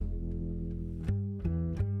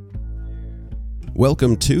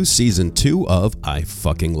Welcome to Season 2 of I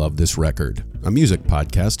Fucking Love This Record, a music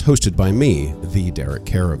podcast hosted by me, the Derek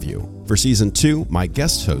Caraview. For Season 2, my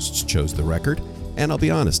guest hosts chose the record, and I'll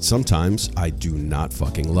be honest, sometimes I do not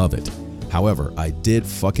fucking love it. However, I did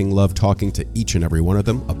fucking love talking to each and every one of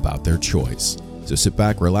them about their choice. So sit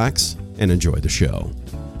back, relax, and enjoy the show.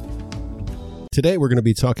 Today we're going to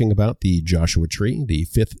be talking about the Joshua Tree, the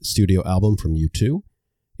fifth studio album from U2.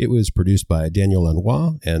 It was produced by Daniel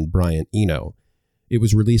Lanois and Brian Eno. It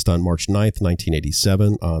was released on March 9th,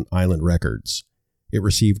 1987 on Island Records. It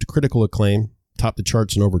received critical acclaim, topped the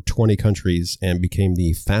charts in over 20 countries, and became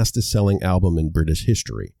the fastest-selling album in British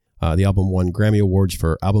history. The album won Grammy Awards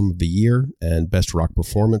for Album of the Year and Best Rock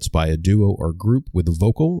Performance by a Duo or Group with a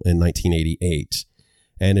Vocal in 1988.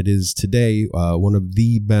 And it is today one of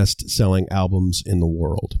the best-selling albums in the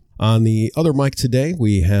world. On the other mic today,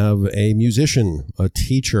 we have a musician, a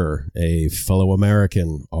teacher, a fellow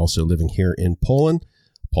American, also living here in Poland,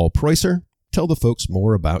 Paul Preuser. Tell the folks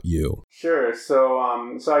more about you. Sure. So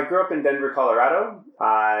I grew up in Denver, Colorado.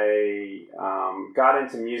 I got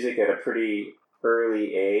into music at a pretty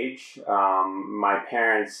early age. My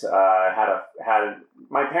parents'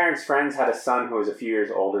 friends had a son who was a few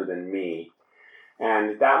years older than me.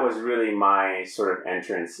 And that was really my sort of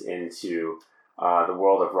entrance into the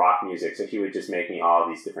world of rock music. So he would just make me all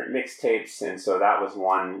these different mixtapes. And so that was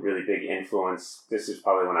one really big influence. This is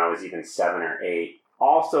probably when I was even 7 or 8.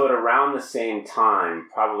 Also at around the same time,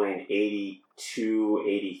 probably in 82,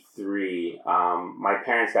 83, my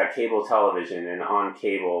parents got cable television, and on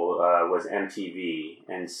cable was MTV.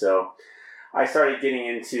 And so I started getting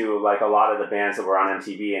into like a lot of the bands that were on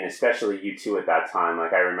MTV, and especially U2 at that time.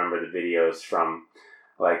 Like I remember the videos from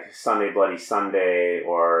like Sunday Bloody Sunday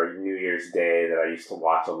or New Year's Day that I used to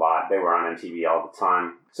watch a lot. They were on MTV all the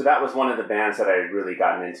time. So that was one of the bands that I had really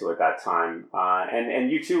gotten into at that time.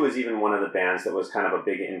 And U2 was even one of the bands that was kind of a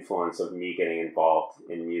big influence of me getting involved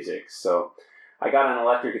in music. So I got an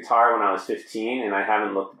electric guitar when I was 15, and I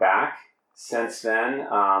haven't looked back since then.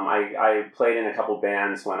 I played in a couple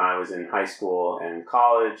bands when I was in high school and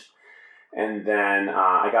college. And then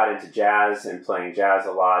I got into jazz and playing jazz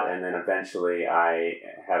a lot. And then eventually I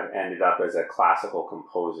have ended up as a classical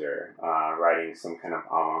composer, writing some kind of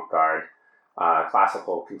avant-garde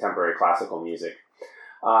contemporary classical music.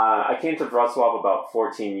 I came to Wrocław about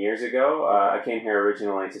 14 years ago. I came here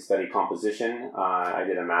originally to study composition. I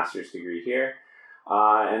did a master's degree here.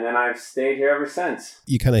 And then I've stayed here ever since.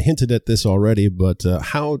 You kind of hinted at this already, but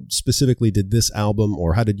how specifically did this album,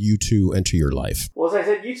 or how did U2 enter your life? Well, as I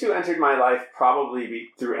said, U2 entered my life probably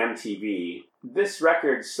through MTV. This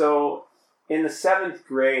record, so in the 7th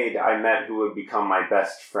grade, I met who would become my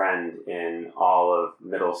best friend in all of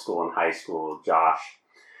middle school and high school, Josh.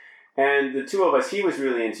 And the two of us, he was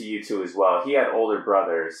really into U2 as well. He had older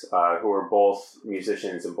brothers who were both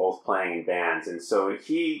musicians and both playing in bands. And so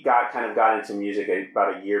he got into music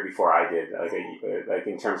about a year before I did, like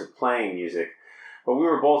in terms of playing music. But we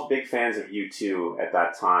were both big fans of U2 at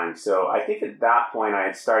that time. So I think at that point I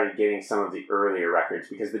had started getting some of the earlier records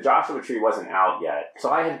because the Joshua Tree wasn't out yet.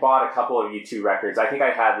 So I had bought a couple of U2 records. I think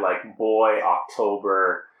I had like Boy,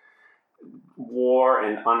 October, War,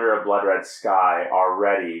 and Under a Blood Red Sky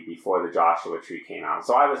already before the Joshua Tree came out.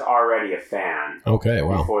 So I was already a fan. Okay,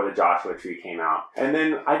 wow. Before the Joshua Tree came out. And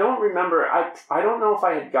then I don't remember, I don't know if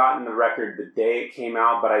I had gotten the record the day it came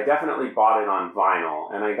out, but I definitely bought it on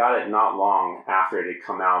vinyl, and I got it not long after it had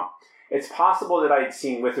come out. It's possible that I'd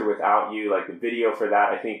seen With or Without You, like the video for that,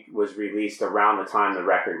 I think was released around the time the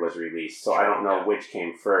record was released. So I don't know which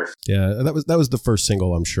came first. Yeah, that was the first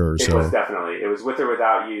single, I'm sure. It was definitely. It was With or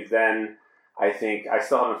Without You, then I think I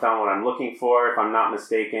Still Haven't Found What I'm Looking For, if I'm not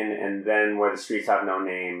mistaken, and then Where the Streets Have No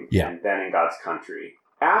Name, and then In God's Country.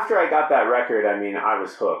 After I got that record, I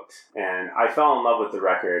was hooked, and I fell in love with the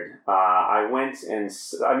record. I went and,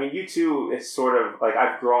 U2 is sort of, like,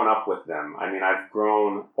 I've grown up with them. I've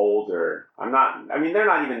grown older. They're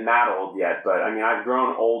not even that old yet, but, I've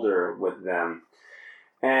grown older with them.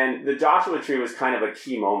 And the Joshua Tree was kind of a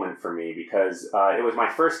key moment for me because it was my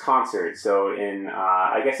first concert. So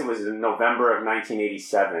I guess it was in November of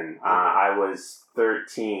 1987. I was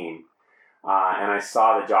 13. And I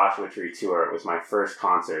saw the Joshua Tree tour. It was my first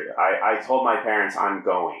concert. I told my parents I'm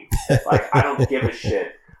going. Like, I don't give a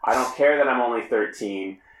shit. I don't care that I'm only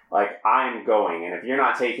 13. Like, I'm going. And if you're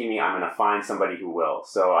not taking me, I'm going to find somebody who will.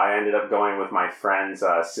 So I ended up going with my friend's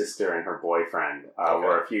sister and her boyfriend. Who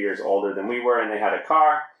were a few years older than we were, and they had a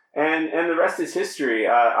car. And the rest is history.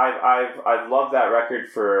 I've loved that record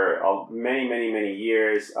for many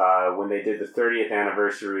years. When they did the 30th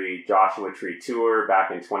anniversary Joshua Tree tour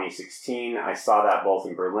back in 2016, I saw that both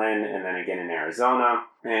in Berlin and then again in Arizona.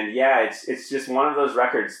 And yeah, it's just one of those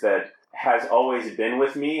records that has always been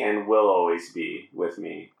with me and will always be with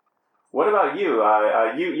me. What about you?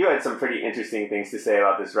 You had some pretty interesting things to say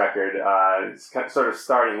about this record. It's sort of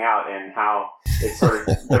starting out and how it's sort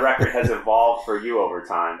of the record has evolved for you over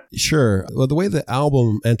time. Sure. Well, the way the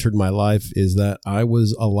album entered my life is that I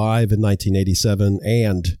was alive in 1987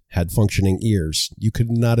 and had functioning ears. You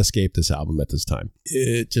could not escape this album at this time.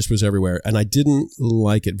 It just was everywhere, and I didn't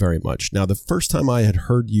like it very much. Now, the first time I had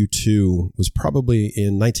heard U2 was probably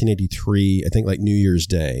in 1983, I think like New Year's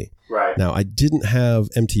Day. Right. Now, I didn't have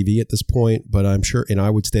MTV at this point, but I'm sure, I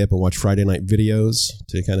would stay up and watch Friday Night Videos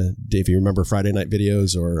to kind of, if you remember Friday Night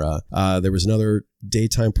Videos, or there was another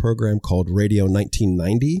daytime program called Radio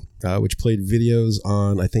 1990, which played videos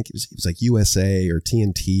on, I think it was like USA or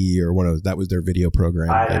TNT or one of those. That was their video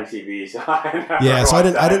program. I had MTV, so I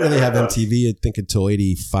didn't really have MTV, I think, until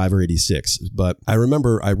 85 or 86. But I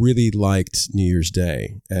remember I really liked New Year's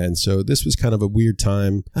Day. And so this was kind of a weird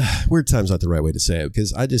time. Weird time's not the right way to say it,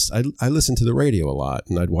 because I listened to the radio a lot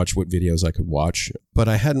and I'd watch what videos I could watch. But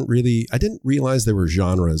I didn't realize there were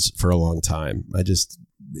genres for a long time. I just,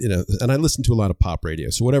 and I listened to a lot of pop radio.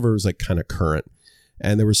 So whatever was like kind of current.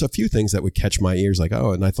 And there was a few things that would catch my ears, like,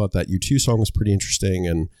 and I thought that U2 song was pretty interesting.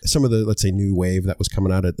 And some of the, let's say, new wave that was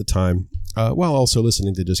coming out at the time, while also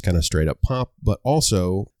listening to just kind of straight up pop, but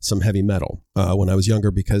also some heavy metal when I was younger,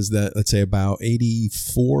 because that, let's say about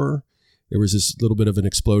 84, there was this little bit of an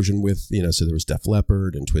explosion with, so there was Def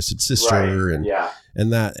Leppard and Twisted Sister and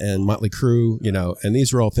Motley Crue, and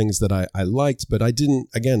these were all things that I liked, but I didn't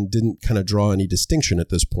kind of draw any distinction at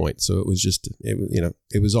this point. So it was just,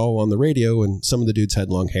 it was all on the radio, and some of the dudes had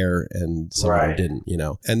long hair and some of them didn't,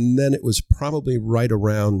 And then it was probably right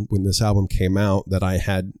around when this album came out that I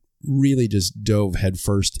had really just dove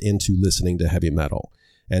headfirst into listening to heavy metal.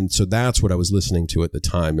 And so that's what I was listening to at the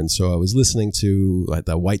time. And so I was listening to like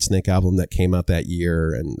the Whitesnake album that came out that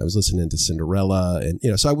year, and I was listening to Cinderella, and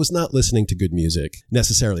so I was not listening to good music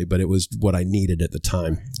necessarily, but it was what I needed at the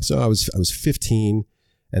time. So I was 15,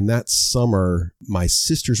 and that summer my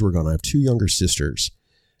sisters were gone. I have two younger sisters,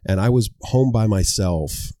 and I was home by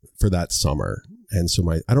myself for that summer. And so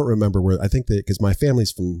I don't remember where, I think that, because my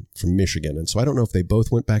family's from Michigan. And so I don't know if they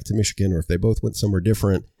both went back to Michigan or if they both went somewhere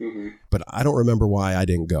different, but I don't remember why I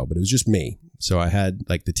didn't go, but it was just me. So I had,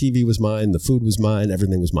 like, the TV was mine, the food was mine,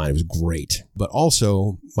 everything was mine. It was great. But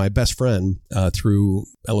also my best friend through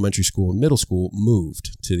elementary school and middle school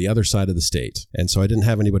moved to the other side of the state. And so I didn't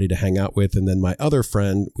have anybody to hang out with. And then my other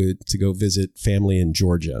friend went to go visit family in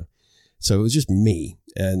Georgia. So it was just me.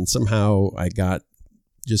 And somehow I got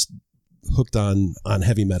just hooked on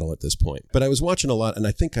heavy metal at this point. But I was watching a lot, and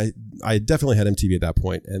I think I definitely had MTV at that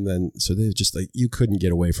point. And then, so they just like, you couldn't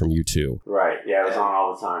get away from U2. Right. Yeah, it was on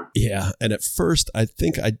all the time. Yeah. And at first, I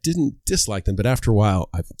think I didn't dislike them, but after a while,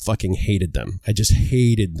 I fucking hated them. I just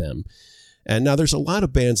hated them. And now there's a lot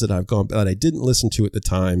of bands that that I didn't listen to at the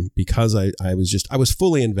time, because I was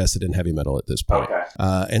fully invested in heavy metal at this point. Okay.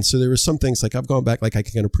 And so there were some things, like I've gone back, like I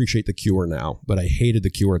can appreciate The Cure now, but I hated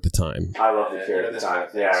The Cure at the time. I love The Cure at the time.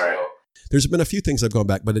 Yeah, right. There's been a few things I've gone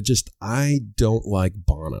back, but I don't like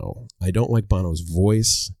Bono. I don't like Bono's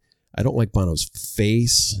voice. I don't like Bono's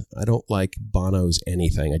face. I don't like Bono's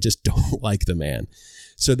anything. I just don't like the man.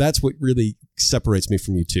 So that's what really separates me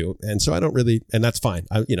from U2. And so I don't really, and that's fine.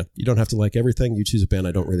 You don't have to like everything. U2's a band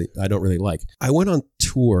I don't really like. I went on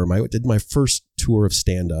tour. I did my first tour of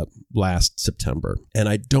stand-up last September. And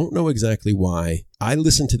I don't know exactly why. I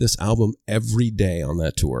listened to this album every day on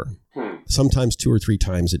that tour, sometimes 2 or 3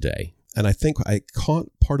 times a day. And I think I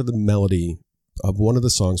caught part of the melody of one of the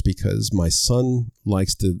songs because my son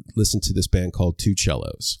likes to listen to this band called Two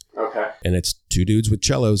Cellos. Okay. And it's two dudes with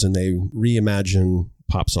cellos, and they reimagine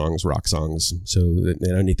pop songs, rock songs. So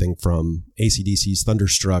anything from AC/DC's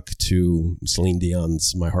Thunderstruck to Celine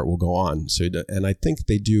Dion's My Heart Will Go On. And I think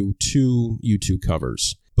they do 2 U2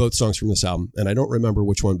 covers, both songs from this album. And I don't remember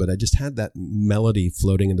which one, but I just had that melody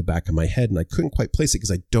floating in the back of my head, and I couldn't quite place it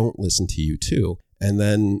because I don't listen to U2. And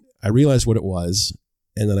then I realized what it was,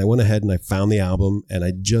 and then I went ahead and I found the album, and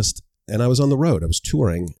I was on the road. I was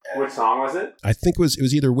touring. What song was it? I think it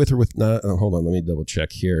was either With or With Not. Oh, hold on, let me double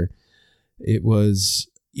check here. It was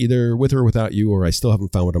either With or Without You, or I Still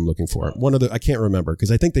Haven't Found What I'm Looking For. I can't remember,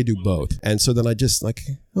 because I think they do both. And so then I just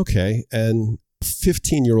okay. And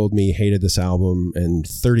 15-year-old me hated this album, and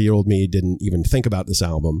 30-year-old me didn't even think about this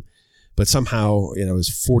album. But somehow, I was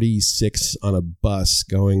 46 on a bus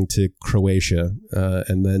going to Croatia,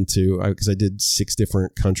 and then because I did 6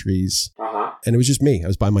 different countries, and it was just me. I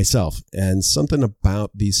was by myself, and something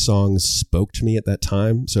about these songs spoke to me at that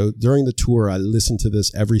time. So during the tour, I listened to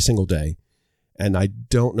this every single day, and I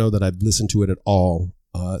don't know that I've listened to it at all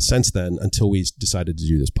since then until we decided to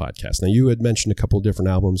do this podcast. Now, you had mentioned a couple of different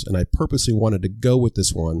albums, and I purposely wanted to go with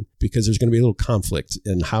this one because there's going to be a little conflict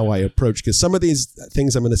in how I approach, because some of these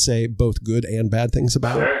things I'm going to say both good and bad things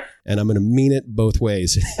about, and I'm going to mean it both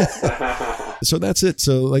ways. So that's it.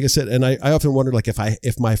 So like I said, and I often wondered, like,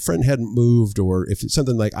 if my friend hadn't moved, or if it's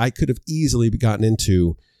something like I could have easily gotten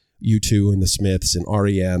into U2 and the Smiths and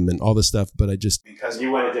REM and all this stuff, but because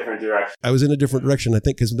you went a different direction. I was in a different direction, I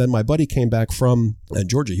think, because then my buddy came back from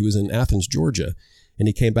Georgia. He was in Athens, Georgia, and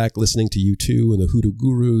he came back listening to U2 and the Hoodoo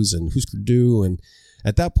Gurus and Husker Du, and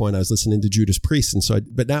at that point I was listening to Judas Priest, and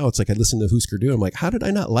but now it's like I listen to Husker Du, I'm like, how did I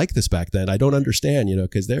not like this back then? I don't understand,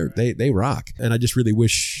 because they rock, and I just really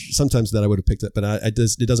wish sometimes that I would have picked it, but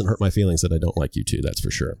it doesn't hurt my feelings that I don't like U2, that's for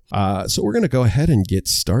sure. So we're going to go ahead and get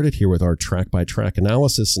started here with our track by track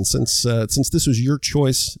analysis, and since this was your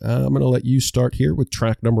choice, I'm going to let you start here with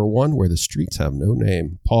track number 1, Where the Streets Have No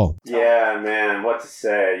Name. Paul. Yeah, man, what to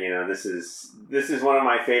say? This is one of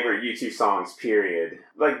my favorite U2 songs, period.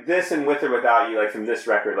 Like this and With or Without You, like from this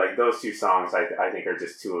record, like those 2 songs I think are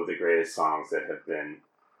just 2 of the greatest songs that have been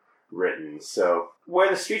written. So Where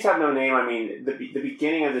the Streets Have No Name, I mean, the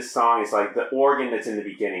beginning of this song is like the organ that's in the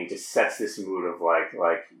beginning just sets this mood of like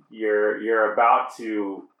you're about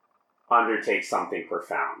to undertake something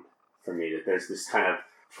profound for me, that there's this kind of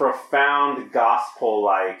profound gospel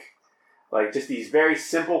like just these very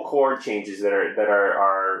simple chord changes that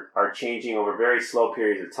are changing over very slow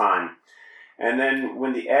periods of time. And then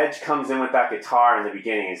when the Edge comes in with that guitar in the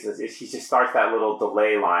beginning, he just starts that little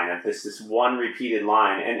delay line of this one repeated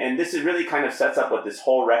line. And this is really kind of sets up what this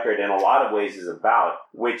whole record in a lot of ways is about,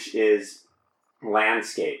 which is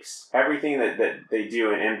landscapes. Everything that they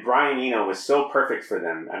do. And Brian Eno was so perfect for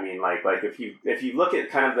them. I mean, like if you look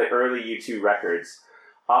at kind of the early U2 records,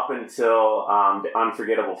 up until The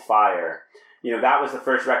Unforgettable Fire, that was the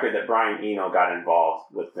first record that Brian Eno got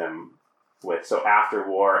involved with them with. So after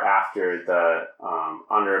War, after the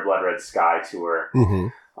Under a Blood Red Sky tour,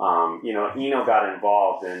 Eno got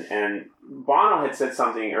involved, and Bono had said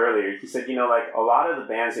something earlier. He said, like a lot of the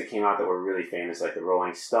bands that came out that were really famous, like the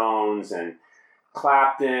Rolling Stones and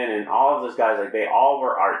Clapton and all of those guys, like they all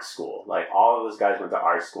were art school. Like all of those guys went to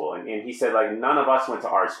art school. And he said, like, none of us went to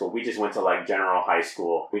art school. We just went to like general high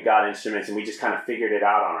school. We got instruments and we just kind of figured it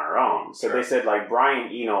out on our own. So They said like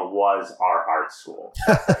Brian Eno was our art school.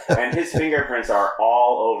 And his fingerprints are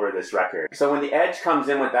all over this record. So when the Edge comes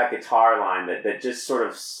in with that guitar line that just sort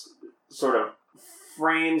of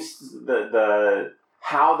frames the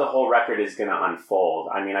how the whole record is going to unfold.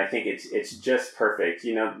 I mean, I think it's just perfect.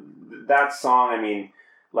 That song, I mean,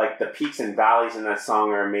 like the peaks and valleys in that song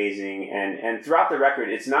are amazing. And throughout the record,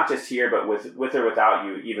 it's not just here, but with or without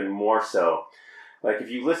you, even more so. Like if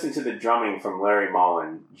you listen to the drumming from Larry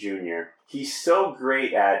Mullen Jr., he's so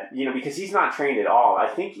great at, because he's not trained at all. I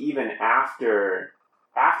think even after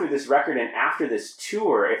this record and after this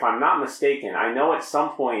tour, if I'm not mistaken, I know at some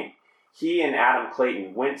point he and Adam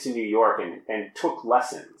Clayton went to New York and took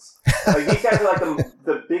lessons. Like these guys are like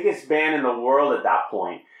the biggest band in the world at that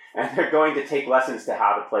point, and they're going to take lessons to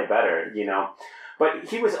how to play better, But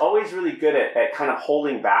he was always really good at kind of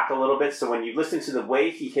holding back a little bit. So when you listen to the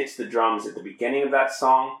way he hits the drums at the beginning of that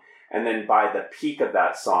song, and then by the peak of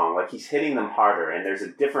that song, like he's hitting them harder, and there's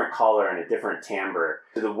a different color and a different timbre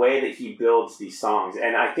to the way that he builds these songs.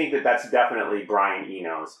 And I think that that's definitely Brian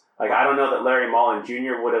Eno's. Like I don't know that Larry Mullen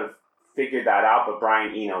Jr. would have figured that out, but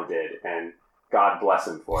Brian Eno did, and God bless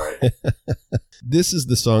him for it. This is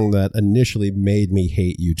the song that initially made me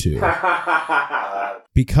hate U2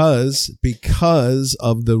 because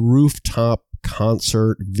of the rooftop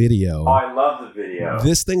concert video. Oh, I love the video.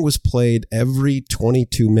 This thing was played every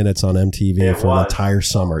 22 minutes on MTV for an entire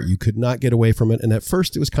summer. You could not get away from it. And at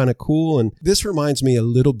first it was kind of cool. And this reminds me a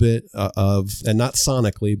little bit of, and not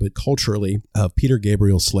sonically, but culturally, of Peter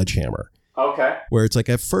Gabriel's Sledgehammer. Okay. Where it's like,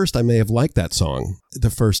 at first I may have liked that song the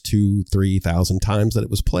first 2,000-3,000 times that it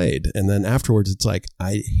was played. And then afterwards it's like,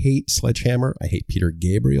 I hate Sledgehammer. I hate Peter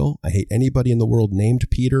Gabriel. I hate anybody in the world named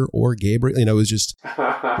Peter or Gabriel. It was just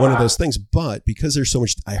one of those things. But because there's so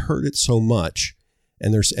much, I heard it so much,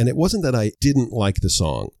 and it wasn't that I didn't like the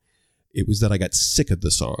song. It was that I got sick of the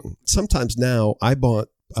song. Sometimes now, I bought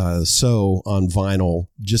So on vinyl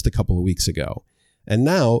just a couple of weeks ago. And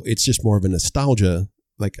now it's just more of a nostalgia.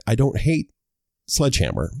 Like, I don't hate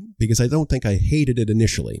Sledgehammer because I don't think I hated it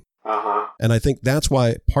initially. And I think that's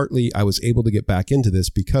why partly I was able to get back into this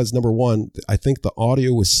because, number one, I think the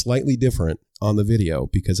audio was slightly different on the video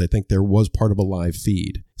because I think there was part of a live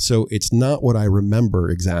feed. So it's not what I remember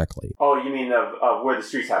exactly. Oh, you mean of Where the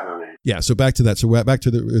Streets Have No Name? Yeah, so back to that. So back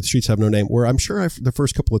to the Streets Have No Name, where I'm sure the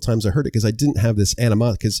first couple of times I heard it because I didn't have this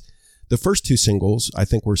animosity, because the first two singles I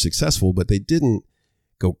think were successful, but they didn't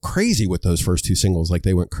go crazy with those first two singles like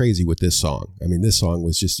they went crazy with this song. I mean, this song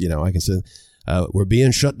was just, I can say, we're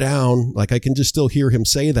being shut down. Like I can just still hear him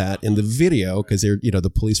say that in the video because they're,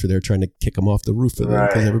 the police were there trying to kick him off the roof of them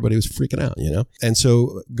because everybody was freaking out, And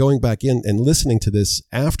so going back in and listening to this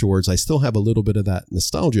afterwards, I still have a little bit of that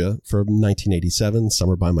nostalgia from 1987,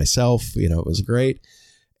 Summer by Myself. It was great.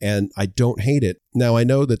 And I don't hate it. Now I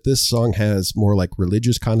know that this song has more like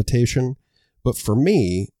religious connotation, but for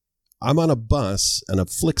me, I'm on a bus, and a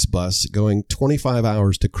Flixbus, going 25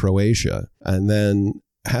 hours to Croatia, and then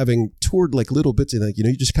having toured like little bits of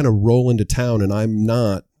you just kind of roll into town, and I'm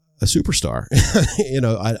not a superstar.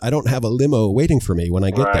 I don't have a limo waiting for me when I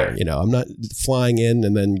get there. I'm not flying in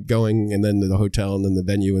and then going and then to the hotel and then the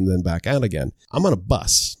venue and then back out again. I'm on a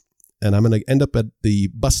bus, and I'm going to end up at the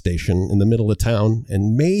bus station in the middle of town,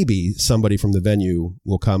 and maybe somebody from the venue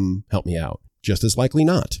will come help me out. Just as likely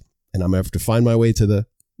not. And I'm going to have to find my way to the,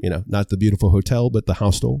 not the beautiful hotel, but the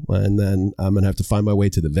hostel. And then I'm going to have to find my way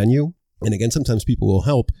to the venue. And again, sometimes people will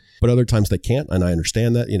help, but other times they can't. And I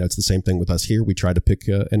understand that, it's the same thing with us here. We try to pick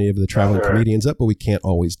any of the traveling comedians up, but we can't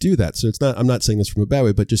always do that. So I'm not saying this from a bad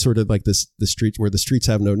way, but just sort of like the streets where the streets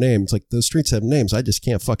have no name. It's like those streets have names. I just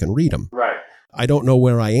can't fucking read them. Right. I don't know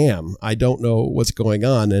where I am. I don't know what's going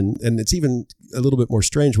on. And it's even a little bit more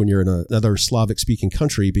strange when you're in another Slavic speaking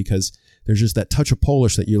country because there's just that touch of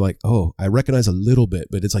Polish that you're like, oh, I recognize a little bit,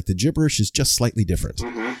 but it's like the gibberish is just slightly different.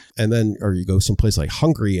 Mm-hmm. And then, or you go someplace like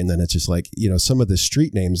Hungary, and then it's just like, some of the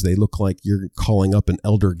street names, they look like you're calling up an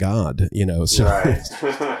elder god, so right.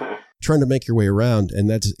 Trying to make your way around. And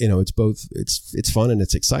that's, it's both, it's fun and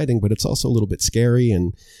it's exciting, but it's also a little bit scary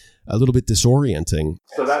and a little bit disorienting.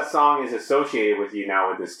 So that song is associated with you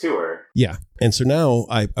now with this tour. Yeah. And so now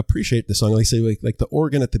I appreciate the song. Like I say, like the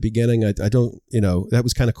organ at the beginning, I don't, that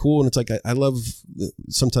was kind of cool. And it's like, I love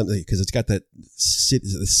sometimes because it's got that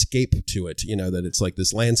escape to it, that it's like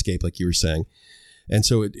this landscape, like you were saying. And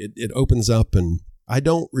so it opens up, and I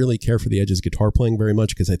don't really care for the Edge's guitar playing very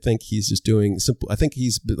much because I think he's just doing simple. I think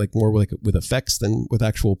he's like more like with effects than with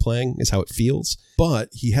actual playing is how it feels. But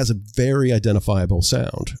he has a very identifiable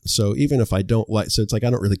sound. So even if I don't so it's like I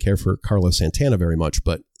don't really care for Carlos Santana very much,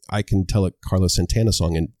 but I can tell a Carlos Santana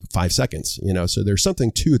song in 5 seconds. So there's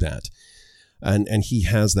something to that, and he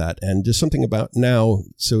has that, and just something about now.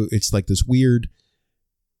 So it's like this weird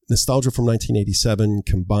nostalgia from 1987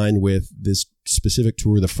 combined with this specific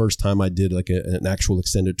tour, the first time I did like an actual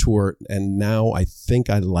extended tour. And now I think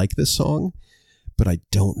I like this song, but I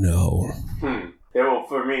don't know. It will,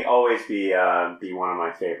 for me, always be one of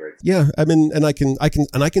my favorites. Yeah, I mean, and I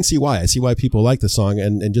can see why. I see why people like the song,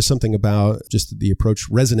 and just something about just the approach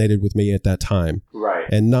resonated with me at that time. Right.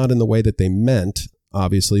 And not in the way that they meant,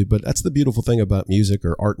 obviously, but that's the beautiful thing about music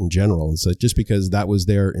or art in general. Is that just because that was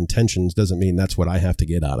their intentions doesn't mean that's what I have to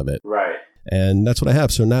get out of it. Right. And that's what I have.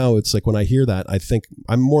 So now it's like when I hear that, I think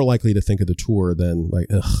I'm more likely to think of the tour than like,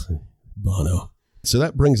 ugh, Bono. So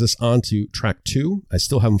that brings us on to track 2. I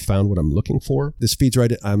still haven't found what I'm looking for. This feeds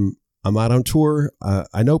right. I'm out on tour.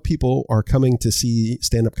 I know people are coming to see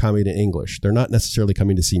stand-up comedy in English. They're not necessarily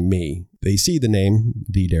coming to see me. They see the name,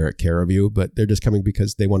 The Derek Care of You, but they're just coming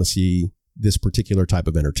because they want to see this particular type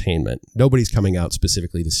of entertainment. Nobody's coming out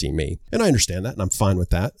specifically to see me. And I understand that, and I'm fine with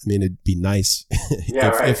that. I mean, it'd be nice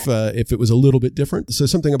if it was a little bit different. So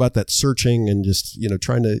something about that searching and just,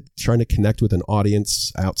 trying to connect with an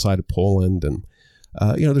audience outside of Poland. And,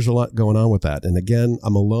 there's a lot going on with that. And again,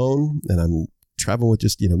 I'm alone, and I'm traveling with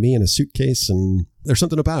just, me in a suitcase, and there's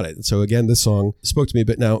something about it. So again, this song spoke to me.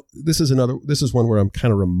 But now this is one where I'm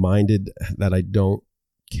kind of reminded that I don't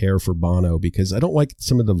care for Bono because I don't like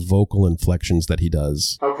some of the vocal inflections that he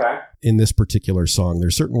does. Okay. In this particular song,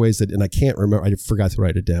 there's certain ways that, and I can't remember, I forgot to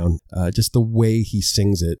write it down, just the way he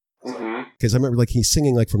sings it. Because I remember like he's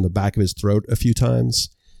singing like from the back of his throat a few times.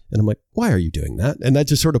 And I'm like, why are you doing that? And that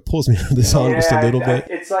just sort of pulls me out of the song just a little bit.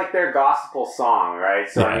 It's like their gospel song, right?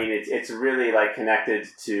 So, I mean, it's really like connected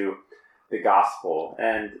to the gospel.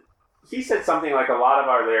 And he said something like a lot of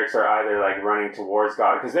our lyrics are either like running towards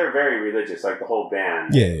God, because they're very religious, like the whole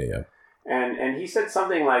band. Yeah. And he said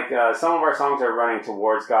something like some of our songs are running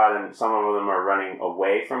towards God and some of them are running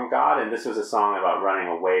away from God. And this was a song about running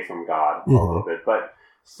away from God a little bit. But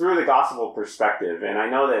through the gospel perspective. And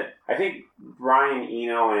I think Brian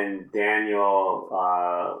Eno and Daniel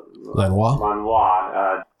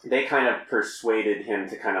Lanois, they kind of persuaded him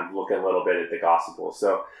to kind of look a little bit at the gospel.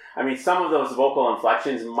 So, I mean, some of those vocal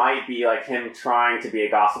inflections might be like him trying to be a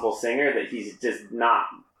gospel singer that he's just not.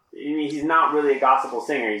 I mean, he's not really a gospel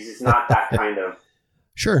singer. He's just not that kind of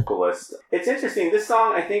vocalist. It's interesting. This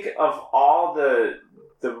song, I think, of all the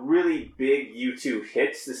really big U2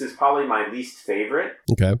 hits, this is probably my least favorite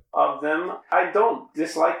of them. I don't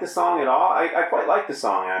dislike the song at all. I quite like the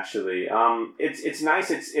song, actually. It's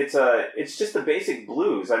nice. It's just a basic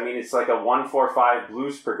blues. I mean, it's like a 1-4-5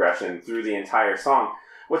 blues progression through the entire song.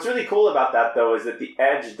 What's really cool about that, though, is that the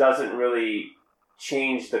Edge doesn't really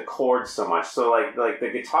change the chords so much. So like the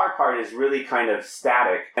guitar part is really kind of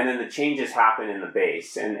static, and then the changes happen in the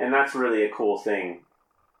bass. And that's really a cool thing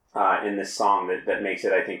in this song that makes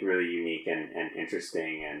it, I think, really unique and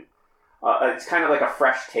interesting. And it's kind of like a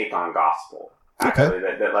fresh take on gospel, actually,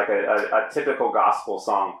 that like a typical gospel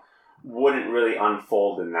song wouldn't really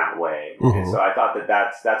unfold in that way. Mm-hmm. And so I thought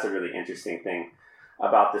that's a really interesting thing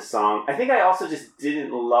about this song. I think I also just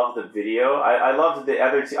didn't love the video. I loved the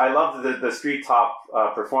other two. I loved the Street Top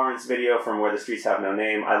performance video from Where the Streets Have No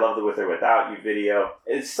Name. I love the With or Without You video.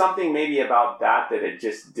 It's something maybe about that it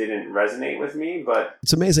just didn't resonate with me. But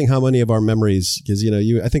it's amazing how many of our memories, because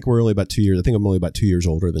I think we're only about 2 years. I think I'm only about 2 years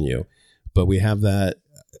older than you, but we have that.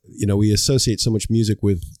 We associate so much music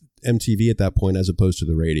with MTV at that point as opposed to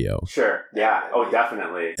the radio. Sure. Yeah. Oh,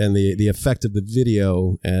 definitely. And the effect of the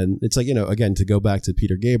video, and it's like, again, to go back to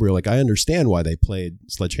Peter Gabriel, like I understand why they played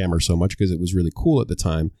Sledgehammer so much because it was really cool at the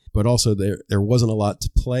time, but also there wasn't a lot to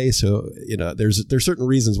play. So, there's certain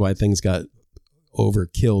reasons why things got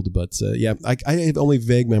overkilled, but I have only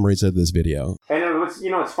vague memories of this video. And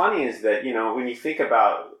what's funny is that, when you think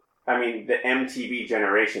about, the MTV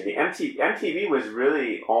generation, the MTV was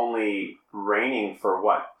really only reigning for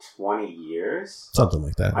 20 years? Something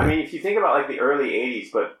like that. I mean, if you think about like the early 80s,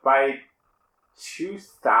 but by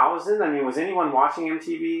 2000, was anyone watching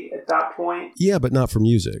MTV at that point? Yeah, but not for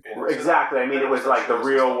music. Exactly. It was like the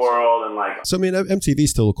Real World and like... So,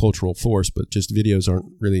 MTV's still a cultural force, but just videos aren't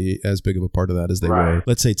really as big of a part of that as they were,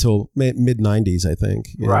 let's say, till mid-90s, I think.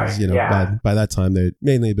 By that time, they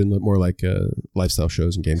mainly have been more like lifestyle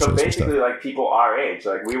shows and game shows. So basically, like people our age,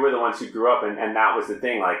 like we were the ones who grew up, and that was the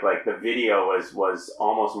thing. Like the video was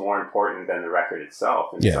almost more important than the record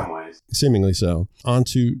itself in some ways. Seemingly so. On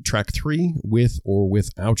to track 3, With or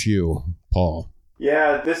Without You, Paul.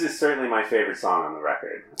 Yeah, this is certainly my favorite song on the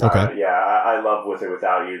record. Okay. I love With or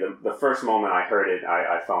Without You. The first moment I heard it,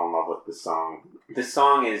 I fell in love with the song. This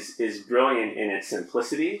song is brilliant in its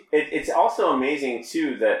simplicity. It's also amazing,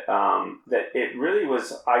 too, that it really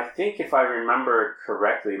was, I think if I remember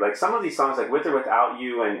correctly, like some of these songs, like With or Without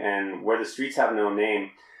You and Where the Streets Have No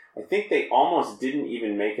Name, I think they almost didn't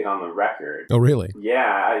even make it on the record. Oh, really?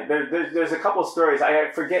 Yeah. There's a couple stories.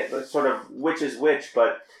 I forget sort of which is which,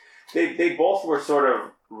 but they both were sort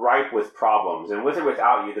of ripe with problems. And With or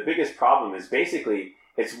Without You, the biggest problem is basically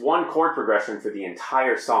it's one chord progression for the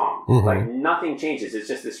entire song. Mm-hmm. Like nothing changes. It's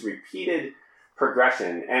just this repeated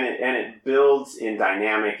progression, and it builds in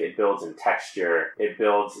dynamic, it builds in texture, it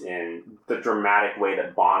builds in the dramatic way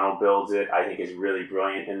that Bono builds it. I think is really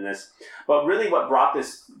brilliant in this. But really what brought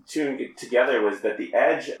this tune together was that the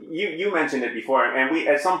Edge, you mentioned it before, and we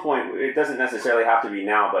at some point, it doesn't necessarily have to be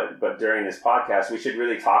now, but during this podcast, we should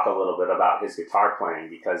really talk a little bit about his guitar playing,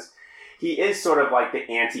 because he is sort of like the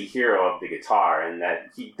anti-hero of the guitar, in that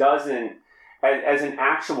he doesn't, as an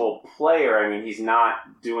actual player, he's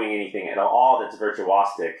not doing anything at all that's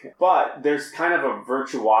virtuosic. But there's kind of a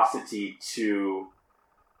virtuosity to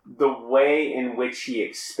the way in which he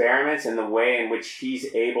experiments and the way in which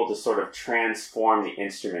he's able to sort of transform the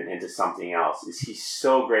instrument into something else. He's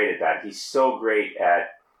so great at that. He's so great at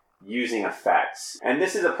using effects. And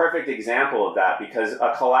this is a perfect example of that, because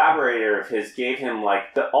a collaborator of his gave him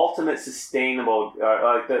like the ultimate sustainable,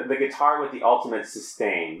 like the guitar with the ultimate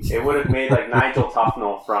sustain. It would have made like Nigel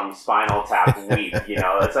Tufnell from Spinal Tap weep,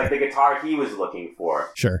 It's like the guitar he was looking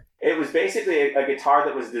for. Sure. It was basically a guitar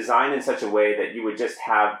that was designed in such a way that you would just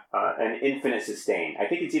have an infinite sustain. I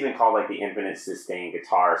think it's even called like the infinite sustain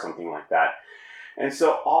guitar or something like that. And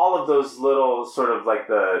so all of those little sort of like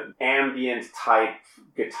the ambient type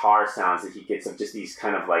guitar sounds that he gets of just these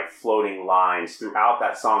kind of like floating lines throughout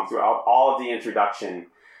that song, throughout all of the introduction,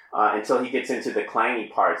 until he gets into the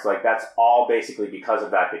clangy parts, like that's all basically because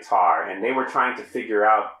of that guitar. And they were trying to figure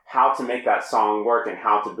out how to make that song work and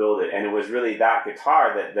how to build it. And it was really that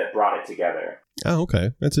guitar that brought it together. Oh,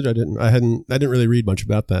 okay. That's it. I didn't really read much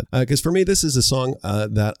about that. Because for me, this is a song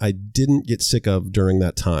that I didn't get sick of during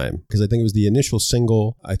that time. Because I think it was the initial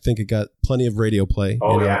single. I think it got plenty of radio play.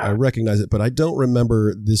 Oh, yeah. I recognize it, but I don't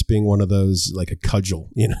remember this being one of those, like a cudgel,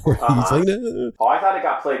 where he's like, Oh, I thought it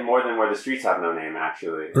got played more than Where the Streets Have No Name,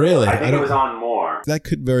 actually. Really? I think it was on more. That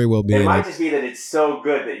could very well be. It might just be that it's so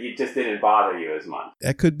good that it just didn't bother you as much.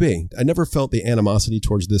 That could be. I never felt the animosity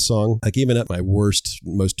towards this song. Like even at my worst,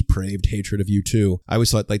 most depraved hatred of U2, I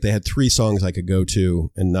always thought like they had 3 songs I could go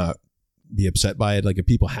to and not be upset by it. Like if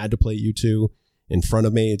people had to play U2 in front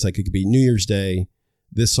of me, it's like it could be New Year's Day,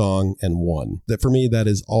 this song, and one. That for me, that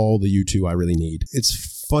is all the U2 I really need.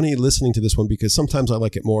 It's funny listening to this one because sometimes I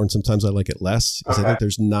like it more and sometimes I like it less because I think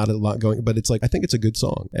there's not a lot going, but it's like I think it's a good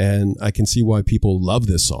song and I can see why people love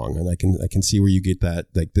this song and I can see where you get that,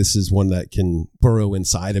 like this is one that can burrow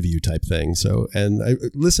inside of you type thing. So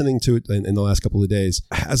listening to it in the last couple of days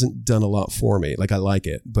hasn't done a lot for me. Like I like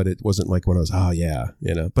it, but it wasn't like when I was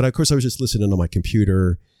but of course I was just listening on my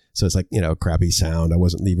computer. So it's like, crappy sound. I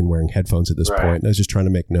wasn't even wearing headphones at this point. I was just trying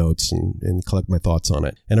to make notes and collect my thoughts on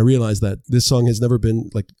it. And I realized that this song has never been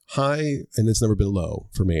like high and it's never been low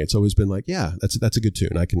for me. It's always been like, yeah, that's a good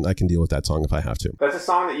tune. I can deal with that song if I have to. That's a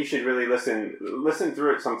song that you should really listen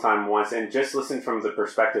through it sometime once and just listen from the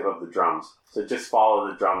perspective of the drums. So just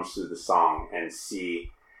follow the drums through the song and see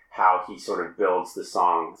how he sort of builds the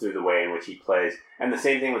song through the way in which he plays. And the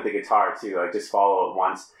same thing with the guitar too. Like just follow it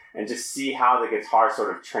once and just see how the guitar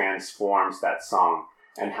sort of transforms that song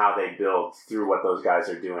and how they build through what those guys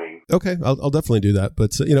are doing. Okay, I'll definitely do that.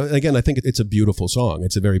 But, again, I think it's a beautiful song.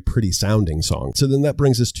 It's a very pretty sounding song. So then that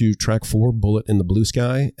brings us to track 4, Bullet in the Blue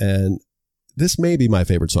Sky. And this may be my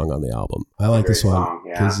favorite song on the album. I like this one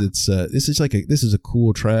because this is a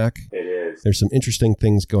cool track. It is. There's some interesting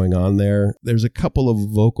things going on there. There's a couple of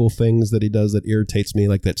vocal things that he does that irritates me,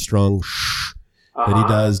 like that strong shh that he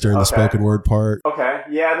does during the spoken word part. Okay.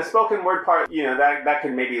 Yeah, the spoken word part, that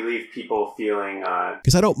could maybe leave people feeling...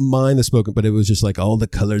 Because I don't mind the spoken, but it was just like all the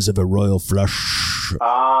colors of a royal flush.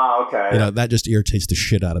 Ah, okay. That just irritates the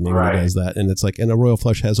shit out of me when he does that. And it's like, and a royal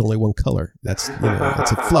flush has only one color. That's,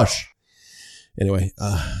 it's a flush. Anyway,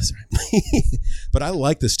 sorry. But I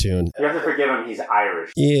like this tune. You have to forgive him. He's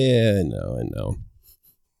Irish. Yeah, I know.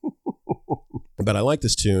 But I like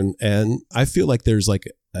this tune. And I feel like there's like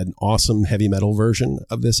an awesome heavy metal version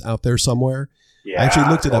of this out there somewhere. Yeah, I actually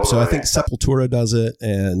looked it up. So I think Sepultura does it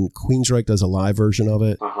and Queensryche does a live version of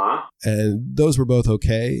it. And those were both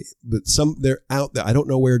okay. But they're out there. I don't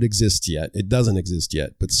know where it exists yet. It doesn't exist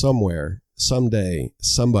yet. But somewhere, someday,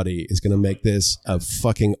 somebody is going to make this a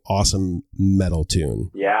fucking awesome metal tune.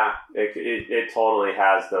 Yeah, it totally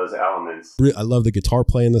has those elements. I love the guitar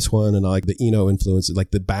play in this one. And I like the Eno influence, like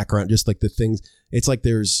the background, just like the things. It's like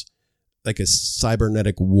there's like a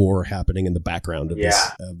cybernetic war happening in the background of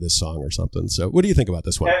this song or something. So what do you think about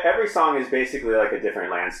this one? Every song is basically like a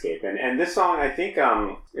different landscape. And this song, I think,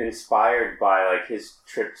 inspired by like his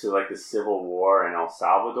trip to like the Civil War in El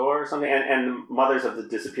Salvador or something. And Mothers of the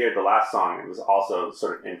Disappeared, the last song, it was also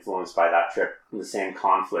sort of influenced by that trip and the same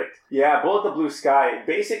conflict. Yeah, Bullet the Blue Sky.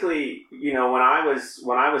 Basically, when I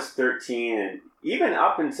was 13 and even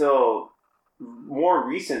up until more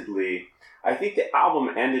recently, I think the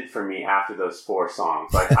album ended for me after those 4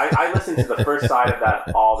 songs. Like I listened to the first side of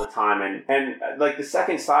that all the time, and like the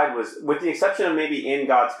second side was, with the exception of maybe In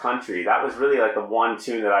God's Country, that was really like the one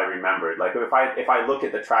tune that I remembered. Like if I look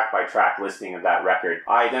at the track by track listing of that record,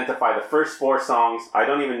 I identify the first 4 songs. I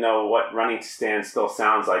don't even know what Running to Stand Still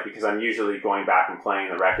sounds like because I'm usually going back and playing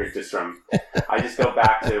the record I just go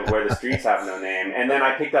back to Where the Streets Have No Name, and then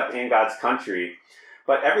I picked up In God's Country.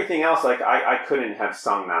 But everything else, like, I couldn't have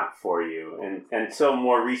sung that for you until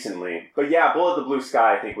more recently. But yeah, Bullet the Blue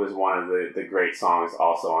Sky, I think, was one of the great songs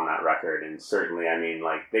also on that record. And certainly, I mean,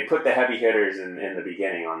 like, they put the heavy hitters in the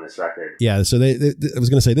beginning on this record. Yeah, so I was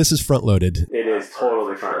going to say, this is front-loaded. It is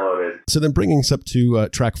totally front-loaded. So then bringing us up to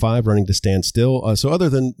track 5, Running to Stand Still. So other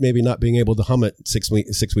than maybe not being able to hum it 6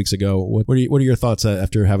 weeks ago, what are your thoughts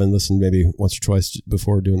after having listened maybe once or twice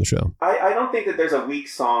before doing the show? I don't think that there's a weak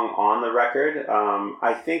song on the record.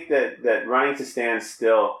 I think that Running to Stand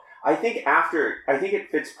Still, I think it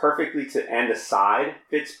fits perfectly to end a side,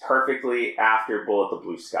 fits perfectly after Bullet the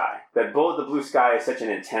Blue Sky. That Bullet the Blue Sky is such an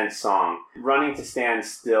intense song. Running to Stand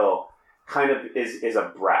Still kind of is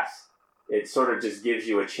a breath. It sort of just gives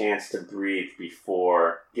you a chance to breathe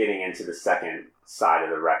before getting into the second side of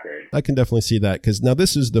the record. I can definitely see that, because now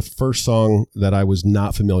this is the first song that I was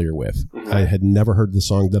not familiar with. Mm-hmm. I had never heard the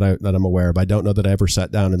song that I'm aware of. I don't know that I ever sat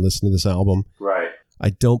down and listened to this album. Right. I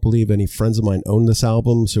don't believe any friends of mine own this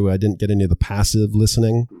album, so I didn't get any of the passive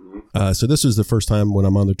listening. Mm-hmm. So this was the first time when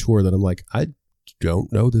I'm on the tour that I'm like, I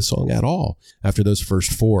don't know this song at all after those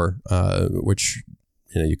first four, which,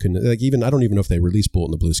 you couldn't, like, even, I don't even know if they released Bullet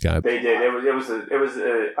in the Blue Sky. They did.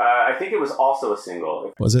 I think it was also a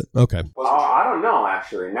single. Was it? Okay. I don't know,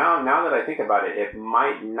 actually. Now that I think about it, it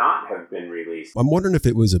might not have been released. I'm wondering if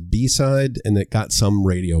it was a B-side and it got some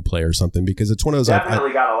radio play or something, because it's one of those...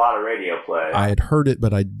 Definitely got a lot of radio play. I had heard it,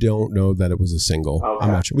 but I don't know that it was a single. Okay.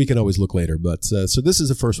 I'm not sure. We can always look later. But so this is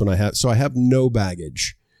the first one I have. So I have no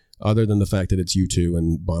baggage other than the fact that it's U2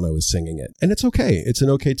 and Bono is singing it. And it's okay. It's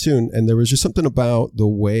an okay tune. And there was just something about the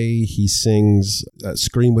way he sings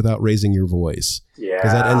Scream Without Raising Your Voice. Yeah.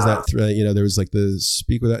 Because that ends that, there was like the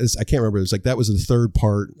Speak Without, I can't remember. It was like, that was the third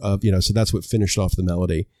part of, so that's what finished off the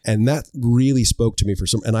melody. And that really spoke to me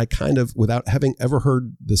and I kind of, without having ever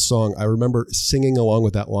heard the song, I remember singing along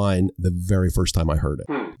with that line the very first time I heard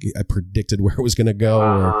it. I predicted where it was going to go.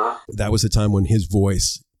 Or that was the time when his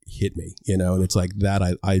voice hit me, and it's like that.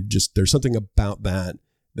 I just, there's something about that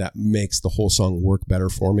makes the whole song work better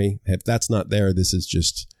for me. If that's not there, this is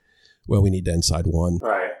just, we need to end side one.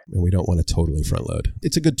 Right. And we don't want to totally front load.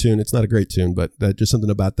 It's a good tune. It's not a great tune, but just something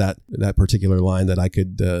about that particular line that I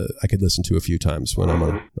could listen to a few times when I'm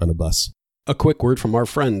on a bus. A quick word from our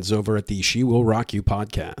friends over at the She Will Rock You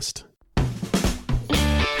podcast.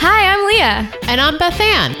 Hi, I'm Leah. And I'm Beth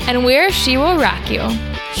Ann. And we're She Will Rock You.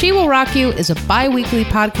 She Will Rock You is a bi-weekly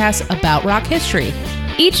podcast about rock history.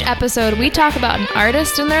 Each episode, we talk about an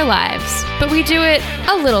artist and their lives, but we do it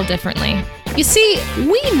a little differently. You see,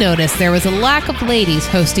 we noticed there was a lack of ladies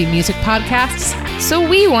hosting music podcasts, so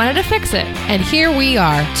we wanted to fix it. And here we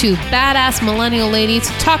are, two badass millennial ladies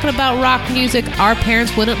talking about rock music our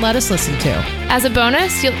parents wouldn't let us listen to. As a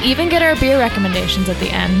bonus, you'll even get our beer recommendations at the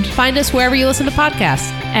end. Find us wherever you listen to podcasts.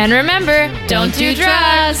 And remember, don't do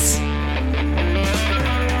drugs!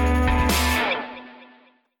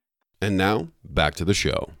 And now, back to the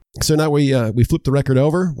show. So now we flipped the record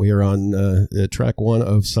over. We are on track 1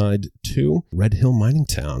 of side 2, Red Hill Mining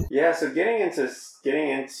Town. Yeah, so getting into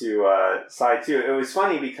side 2, it was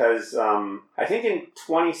funny because I think in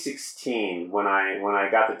 2016 when I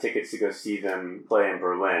got the tickets to go see them play in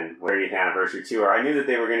Berlin, 30th anniversary tour, I knew that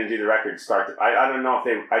they were going to do the record I don't know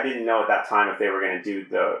if I didn't know at that time if they were going to do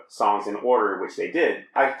the songs in order, which they did.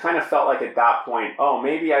 I kind of felt like at that point,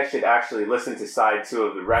 maybe I should actually listen to side 2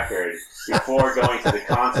 of the record before going to the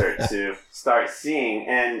concert to start seeing.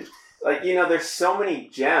 And there's so many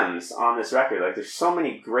gems on this record. Like, there's so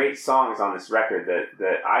many great songs on this record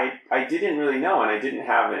that I didn't really know and I didn't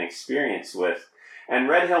have an experience with. And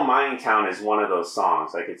Red Hill Mining Town is one of those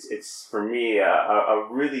songs. Like, it's for me a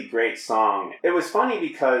really great song. It was funny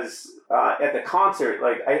because at the concert,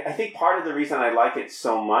 I think part of the reason I like it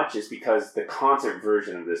so much is because the concert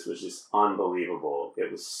version of this was just unbelievable.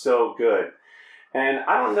 It was so good. And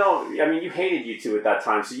I don't know, you hated U2 at that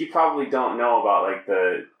time, so you probably don't know about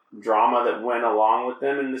the drama that went along with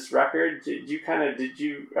them in this record. Did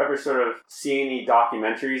you ever sort of see any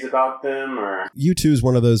documentaries about them? Or U2 is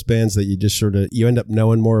one of those bands that you just you end up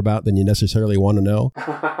knowing more about than you necessarily want to know.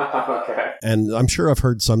 Okay. And I'm sure I've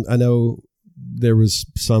heard some. I know there was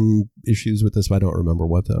some issues with this, but I don't remember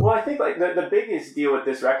what though. Well, I think the biggest deal with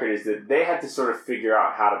this record is that they had to sort of figure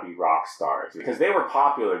out how to be rock stars, because they were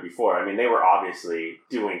popular before. They were obviously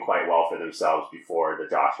doing quite well for themselves before the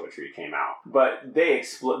Joshua Tree came out. But they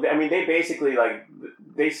they basically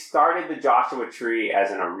they started the Joshua Tree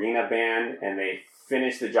as an arena band and they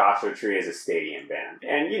finished the Joshua Tree as a stadium band.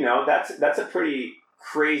 And that's a pretty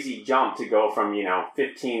crazy jump to go from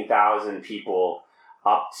 15,000 people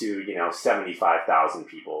up to 75,000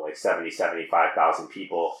 people, 75,000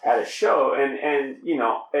 people at a show, and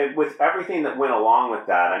with everything that went along with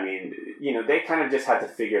that, they kind of just had to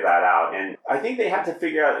figure that out. And I think they had to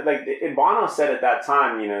figure out, Bono said at that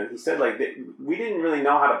time, he said we didn't really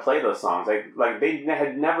know how to play those songs, they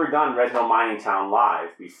had never done Red Hill Mining Town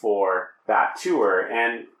live before that tour,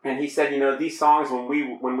 and he said, these songs, when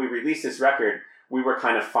we released this record, we were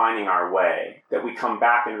kind of finding our way, that we come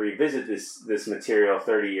back and revisit this material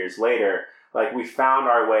 30 years later, we found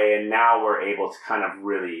our way, and now we're able to kind of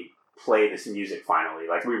really play this music finally.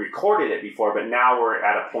 We recorded it before, but now we're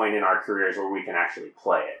at a point in our careers where we can actually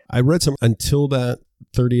play it. I read until that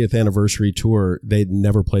 30th anniversary tour, they'd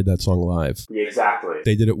never played that song live. Yeah, exactly.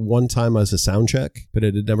 They did it one time as a sound check, but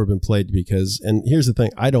it had never been played and here's the thing,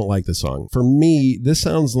 I don't like the song. For me, this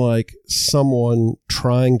sounds like someone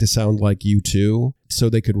trying to sound like U2 so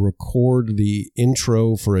they could record the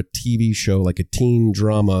intro for a TV show, like a teen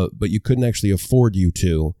drama, but you couldn't actually afford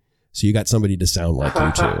U2, so you got somebody to sound like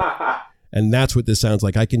U2. And that's what this sounds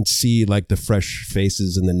like. I can see like the fresh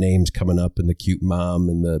faces and the names coming up and the cute mom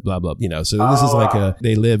and the blah, blah, So this is like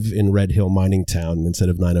they live in Red Hill mining town instead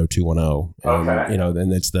of 90210. Okay.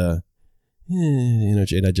 And it's the, and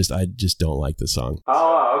I just don't like the song.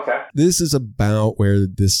 Oh, okay. This is about where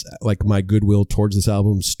this, like my goodwill towards this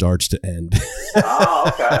album starts to end.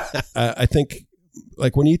 Oh, okay. I think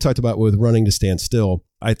like when you talked about with Running to Stand Still,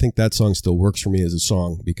 I think that song still works for me as a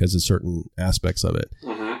song because of certain aspects of it.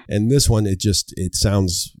 Mm-hmm. And this one, it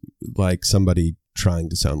sounds like somebody trying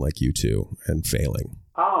to sound like U2 and failing.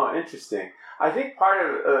 Oh, interesting. I think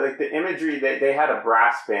part of like the imagery they had a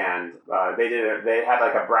brass band. They had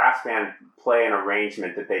like a brass band play an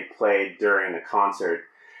arrangement that they played during the concert.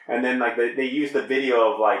 And then like they used the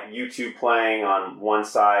video of like U2 playing on one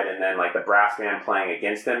side and then like the brass band playing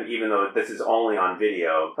against them, even though this is only on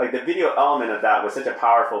video. Like the video element of that was such a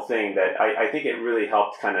powerful thing that I think it really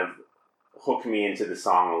helped kind of hook me into the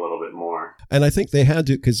song a little bit more. And I think they had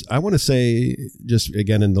to, because I want to say, just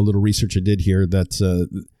again in the little research I did here,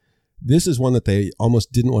 that this is one that they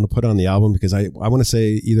almost didn't want to put on the album because I want to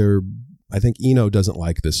say I think Eno doesn't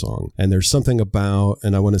like this song. And there's something about,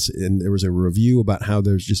 and I want to say, and there was a review about how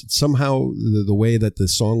there's just somehow the way that the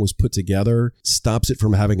song was put together stops it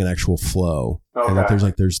from having an actual flow. Okay. And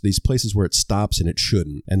that there's these places where it stops and it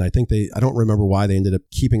shouldn't. And I think I don't remember why they ended up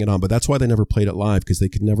keeping it on, but that's why they never played it live, because they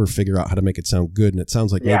could never figure out how to make it sound good. And it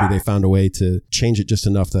sounds like maybe they found a way to change it just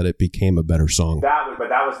enough that it became a better song. But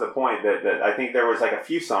that was the point that I think there was like a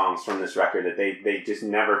few songs from this record that they just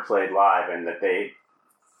never played live, and that they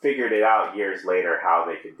figured it out years later how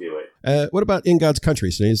they could do it. What about In God's Country?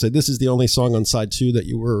 So you said this is the only song on side 2 that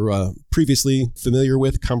you were previously familiar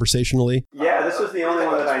with conversationally? Yeah, this was the only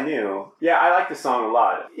one that I knew. Yeah, I like the song a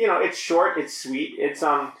lot. It's short, it's sweet. It's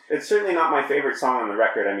certainly not my favorite song on the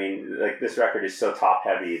record. I mean, like this record is so top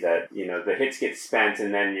heavy that, the hits get spent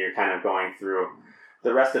and then you're kind of going through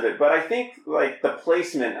the rest of it. But I think like the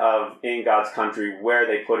placement of In God's Country, where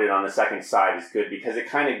they put it on the second side, is good because it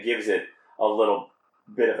kind of gives it a little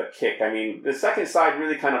bit of a kick. I mean, the second side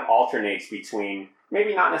really kind of alternates between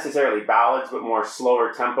maybe not necessarily ballads, but more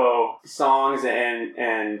slower tempo songs,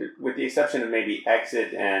 and with the exception of maybe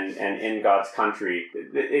Exit and In God's Country,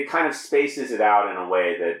 it kind of spaces it out in a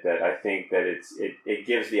way that I think that it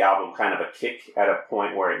gives the album kind of a kick at a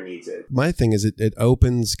point where it needs it. My thing is it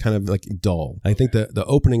opens kind of like dull. I think the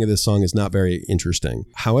opening of this song is not very interesting.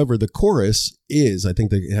 However, the chorus is, I think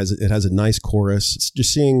that it has a nice chorus. It's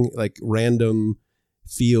just seeing like random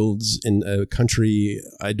fields in a country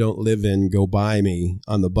I don't live in go by me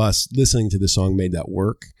on the bus, listening to the song made that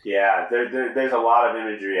work. Yeah, there's a lot of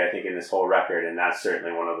imagery, I think, in this whole record, and that's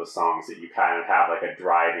certainly one of the songs that you kind of have like a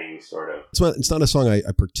driving sort of... It's not a song I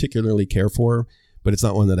particularly care for, but it's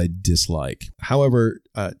not one that I dislike. However,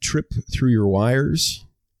 Trip Through Your Wires,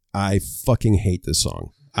 I fucking hate this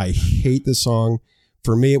song. I hate this song.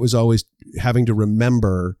 For me, it was always having to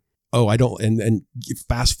remember, I don't, and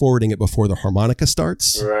fast forwarding it before the harmonica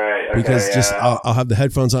starts. Right. Okay, because I'll have the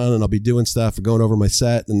headphones on and I'll be doing stuff or going over my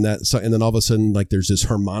set and then all of a sudden like there's this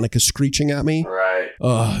harmonica screeching at me. Right.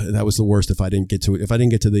 That was the worst if I didn't get to it. If I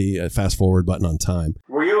didn't get to the fast forward button on time.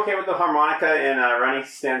 Were you okay with the harmonica in Running to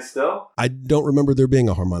Stand Still? I don't remember there being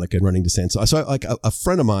a harmonica in Running to Stand Still. So like a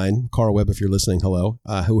friend of mine, Carl Webb, if you're listening, hello,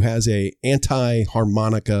 who has a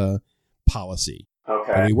anti-harmonica policy.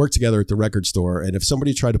 Okay. And we worked together at the record store, and if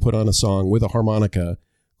somebody tried to put on a song with a harmonica,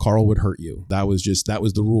 Carl would hurt you. That was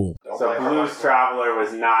the rule. So Blues Traveler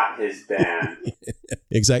was not his band.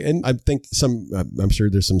 Exactly. And I think I'm sure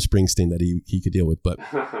there's some Springsteen that he could deal with, but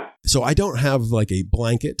so I don't have like a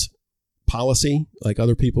blanket policy like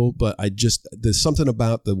other people, but there's something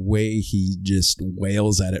about the way he just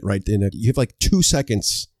wails at it right in it. You have like 2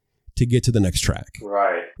 seconds to get to the next track.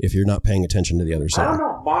 Right. If you're not paying attention to the other song. I don't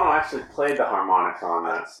know if Bono actually played the harmonica on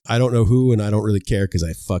that. I don't know who, and I don't really care because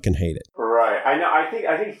I fucking hate it. Right. I know.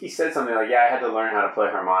 I think he said something like, "Yeah, I had to learn how to play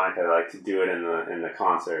harmonica, like to do it in the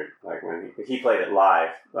concert, like when he played it live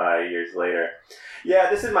years later." Yeah,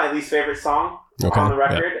 this is my least favorite song on the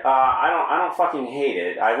record. Yeah. I don't fucking hate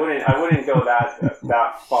it. I wouldn't go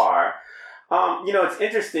that far. It's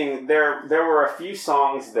interesting. There were a few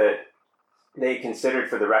songs that they considered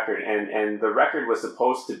for the record, and the record was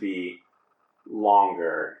supposed to be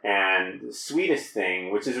longer, and The Sweetest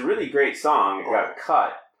Thing, which is a really great song, got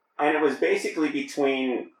cut, and it was basically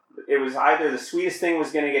it was either The Sweetest Thing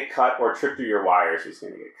was going to get cut or Trip Through Your Wires was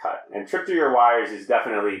going to get cut, and Trip Through Your Wires is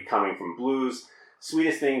definitely coming from blues,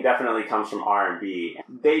 Sweetest Thing definitely comes from R&B.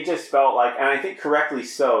 They just felt like, and I think correctly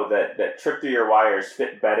so, that Trip Through Your Wires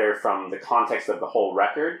fit better from the context of the whole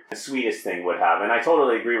record than Sweetest Thing would have. And I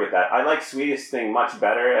totally agree with that. I like Sweetest Thing much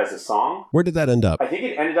better as a song. Where did that end up? I think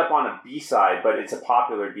it ended up on a B-side, but it's a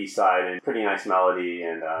popular B-side and pretty nice melody.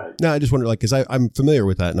 And No, I just wonder, like, because I'm familiar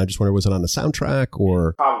with that, and I just wonder, was it on the soundtrack,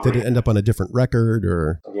 or probably. did it end up on a different record,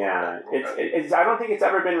 or? Yeah, it's I don't think it's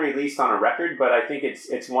ever been released on a record, but I think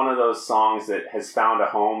it's one of those songs that has found a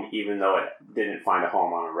home, even though it didn't find a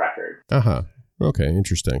home on a record. Okay,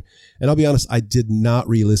 interesting. And I'll be honest, I did not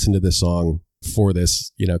re-listen to this song for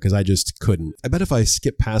this, because I just couldn't. I bet if I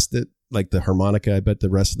skip past it, like the harmonica, I bet the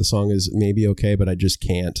rest of the song is maybe okay, but I just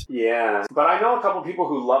can't. Yeah, but I know a couple people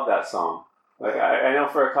who love that song. Like I know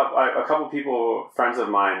for a couple people, friends of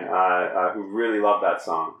mine, who really love that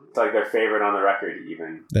song. It's like their favorite on the record,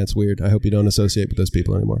 even. That's weird. I hope you don't associate with those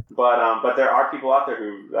people anymore. But there are people out there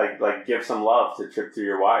who like give some love to Trip Through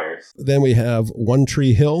Your Wires. Then we have One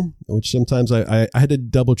Tree Hill, which sometimes I had to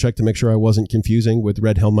double check to make sure I wasn't confusing with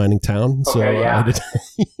Red Hill Mining Town. Okay, So yeah.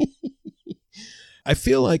 I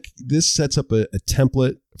feel like this sets up a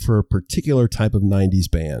template for a particular type of 90s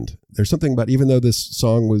band. There's something about, even though this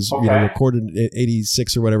song was recorded in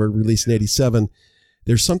 86 or whatever, released in 87,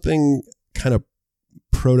 there's something kind of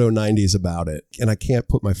proto-90s about it. And I can't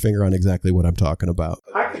put my finger on exactly what I'm talking about.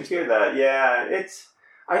 I could hear that, yeah.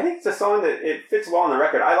 I think it's a song that it fits well on the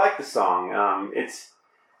record. I like the song.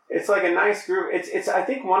 It's like a nice groove. It's I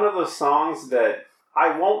think one of those songs that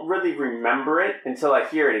I won't really remember it until I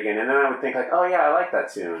hear it again, and then I would think like, oh yeah, I like that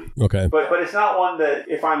tune. Okay. But it's not one that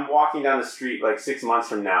if I'm walking down the street like 6 months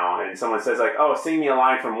from now and someone says like, oh, sing me a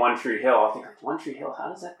line from One Tree Hill, I'll think like, One Tree Hill, how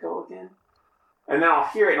does that go again? And then I'll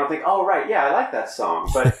hear it and I'll think, oh right, yeah, I like that song.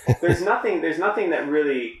 But there's nothing that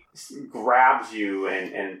really grabs you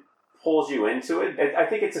and pulls you into it. I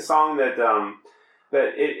think it's a song that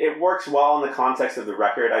it works well in the context of the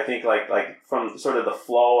record. I think like from sort of the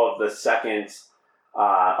flow of the second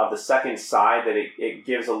side, that it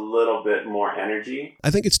gives a little bit more energy. I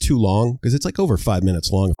think it's too long because it's like over 5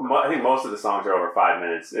 minutes long. I think most of the songs are over 5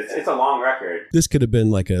 minutes. It's a long record. This could have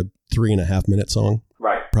been like a 3.5 minute song.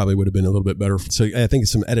 Right. Probably would have been a little bit better. So I think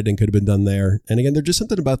some editing could have been done there. And again, there's just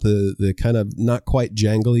something about the kind of not quite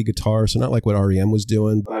jangly guitar. So not like what REM was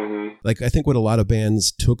doing. Mm-hmm. Like I think what a lot of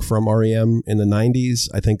bands took from REM in the 90s,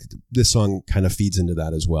 I think this song kind of feeds into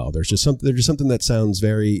that as well. There's just something that sounds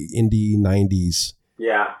very indie 90s.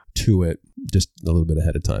 Yeah. To it just a little bit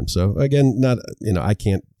ahead of time. So again, I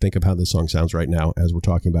can't think of how this song sounds right now as we're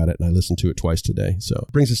talking about it, and I listened to it twice today. So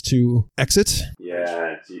it brings us to Exit.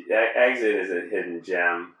 Yeah, Exit is a hidden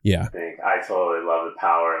gem. Yeah. I totally love the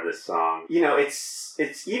power of this song.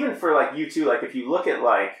 It's even for like U2, like if you look at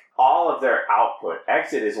like all of their output,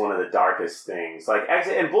 Exit is one of the darkest things. Like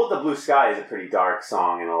Exit and Bullet the Blue Sky is a pretty dark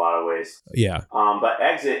song in a lot of ways. Yeah. But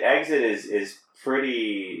Exit is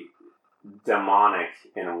pretty demonic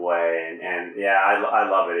in a way, and yeah, I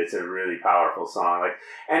love it. It's a really powerful song. Like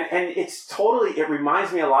and it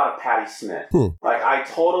reminds me a lot of Patti Smith. Like I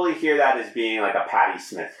totally hear that as being like a Patti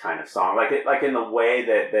Smith kind of song. Like in the way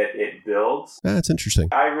that it builds. That's interesting.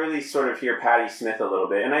 I really sort of hear Patti Smith a little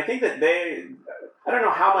bit, and I think that I don't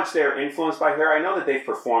know how much they're influenced by her. I know that they've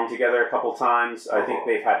performed together a couple times. I think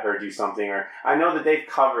they've had her do something, or I know that they've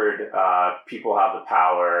covered "People Have the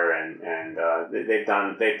Power" and they've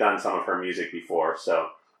done some of her music before. So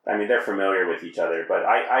I mean, they're familiar with each other. But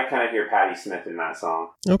I kind of hear Patti Smith in that song.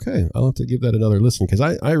 Okay, I'll have to give that another listen because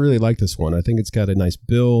I really like this one. I think it's got a nice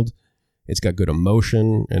build. It's got good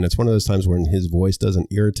emotion, and it's one of those times when his voice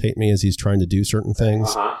doesn't irritate me as he's trying to do certain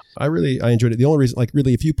things. I enjoyed it. The only reason, like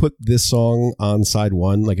really, if you put this song on side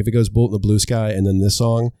one, like if it goes Bullet in the Blue Sky and then this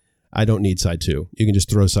song, I don't need side two. You can just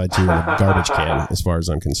throw side two in a garbage can as far as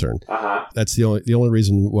I'm concerned. That's the only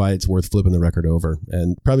reason why it's worth flipping the record over.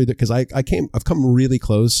 And probably because I've come really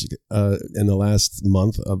close in the last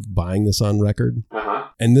month of buying this on record.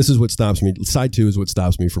 And this is what stops me. Side two is what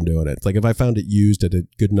stops me from doing it. It's like if I found it used at a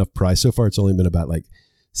good enough price, so far it's only been about like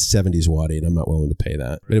 70 Zloty, and I'm not willing to pay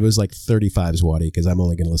that. But it was like 35 Zloty because I'm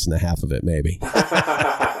only going to listen to half of it maybe.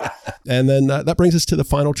 And then that brings us to the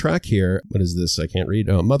final track here. What is this? I can't read.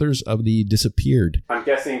 Mothers of the Disappeared. I'm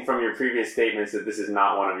guessing from your previous statements that this is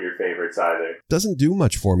not one of your favorites either. Doesn't do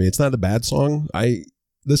much for me. It's not a bad song. I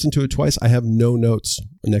listened to it twice. I have no notes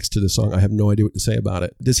next to the song. I have no idea what to say about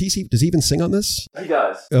it. Does he even sing on this? He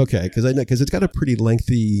does. Okay, because it's got a pretty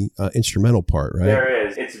lengthy instrumental part, right? There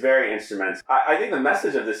is. It's very instrumental. I think the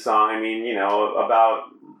message of this song, I mean, about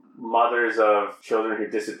mothers of children who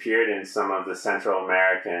disappeared in some of the Central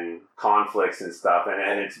American conflicts and stuff.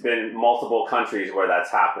 And it's been multiple countries where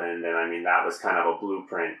that's happened. And I mean, that was kind of a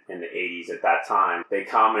blueprint in the 80s at that time. They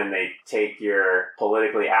come and they take your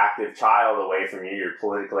politically active child away from you, your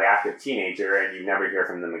politically active teenager, and you never hear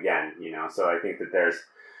from them again, you know? So I think that there's,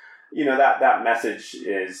 you know, that message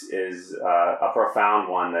is a profound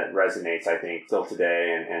one that resonates, I think, still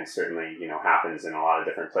today and certainly, you know, happens in a lot of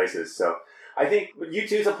different places. So I think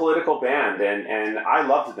U2 is a political band, and I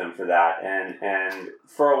loved them for that. And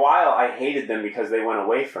for a while, I hated them because they went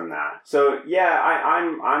away from that. So yeah,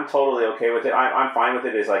 I'm totally okay with it. I'm fine with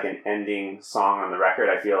it as like an ending song on the record.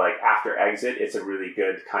 I feel like after Exit, it's a really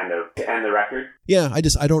good kind of to end the record. Yeah,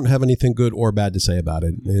 I don't have anything good or bad to say about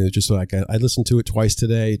it. It's just like I listened to it twice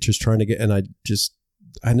today, just trying to get, and I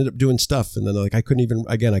ended up doing stuff, and then like I couldn't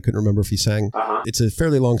remember if he sang. It's a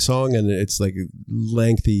fairly long song, and it's like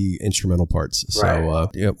lengthy instrumental parts. So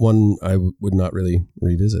right. One I would not really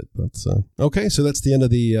revisit. But okay, so that's the end of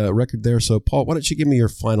the record there. So Paul, why don't you give me your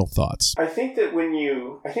final thoughts? I think that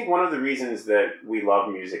I think one of the reasons that we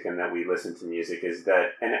love music and that we listen to music is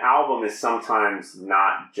that an album is sometimes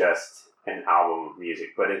not just an album of music,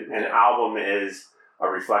 but an album is a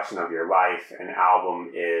reflection of your life. An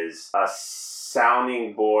album is a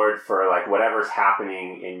sounding board for like whatever's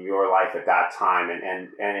happening in your life at that time, and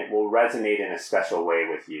it will resonate in a special way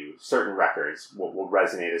with you. Certain records will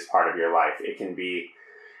resonate as part of your life. It can be,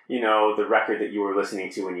 you know, the record that you were listening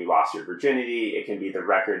to when you lost your virginity. It can be the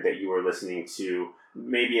record that you were listening to.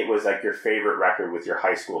 Maybe it was like your favorite record with your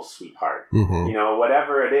high school sweetheart. Mm-hmm. You know,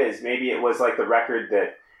 whatever it is. Maybe it was like the record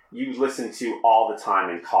that you listened to all the time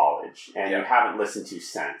in college and you haven't listened to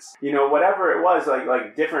since. You know, whatever it was,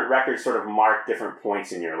 like different records sort of mark different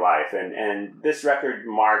points in your life. And this record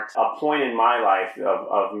marked a point in my life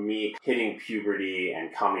of me hitting puberty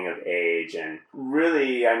and coming of age. And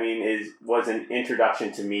really, I mean, was an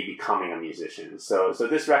introduction to me becoming a musician. So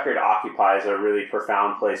this record occupies a really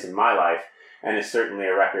profound place in my life. And it's certainly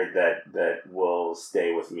a record that will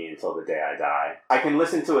stay with me until the day I die. I can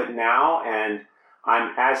listen to it now, and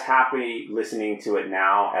I'm as happy listening to it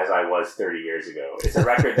now as I was 30 years ago. It's a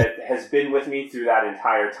record that has been with me through that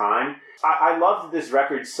entire time. I loved this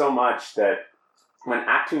record so much that when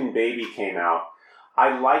Achtung Baby came out,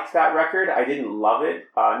 I liked that record. I didn't love it.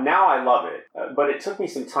 Now I love it. But it took me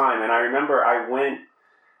some time. And I remember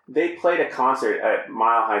they played a concert at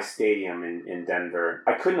Mile High Stadium in Denver.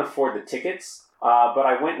 I couldn't afford the tickets. But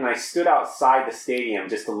I went and I stood outside the stadium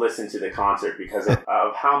just to listen to the concert because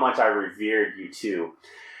of how much I revered U2.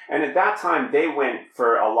 And at that time, they went,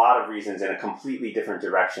 for a lot of reasons, in a completely different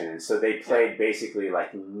direction. And so they played basically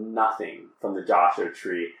like nothing from the Joshua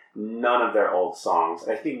Tree, none of their old songs.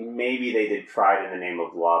 I think maybe they did Pride in the Name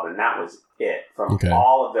of Love, and that was it from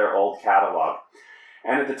all of their old catalog.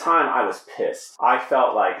 And at the time, I was pissed. I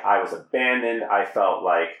felt like I was abandoned. I felt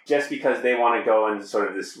like just because they want to go in sort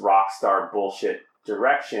of this rock star bullshit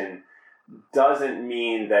direction doesn't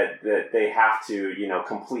mean that they have to, you know,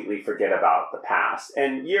 completely forget about the past.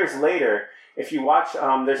 And years later, if you watch,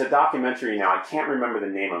 there's a documentary now, I can't remember the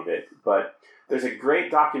name of it, but there's a great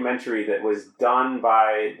documentary that was done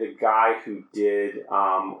by the guy who did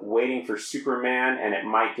Waiting for Superman and It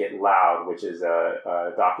Might Get Loud, which is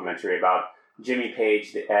a documentary about Jimmy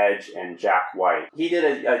Page, The Edge, and Jack White. He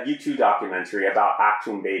did a U2 documentary about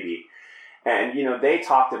Achtung Baby. And, you know, they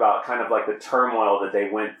talked about kind of like the turmoil that they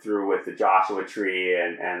went through with the Joshua Tree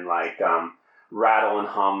and like Rattle and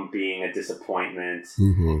Hum being a disappointment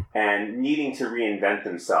and needing to reinvent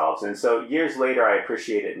themselves. And so years later, I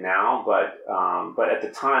appreciate it now, but at the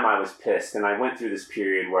time I was pissed, and I went through this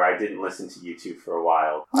period where I didn't listen to U2 for a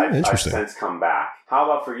while. I've since come back. How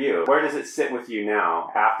about for you? Where does it sit with you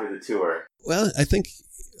now after the tour? Well, I think,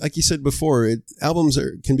 like you said before, albums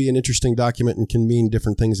can be an interesting document and can mean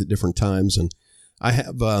different things at different times. And I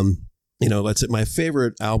have, let's say my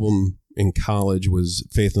favorite album in college was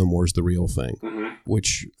Faith No More's The Real Thing,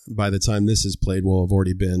 which by the time this is played will have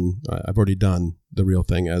already been, I've already done The Real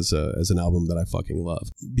Thing as an album that I fucking love.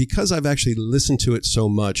 Because I've actually listened to it so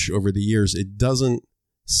much over the years, it doesn't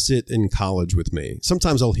sit in college with me.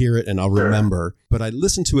 Sometimes I'll hear it and I'll remember, but I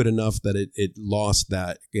listened to it enough that it lost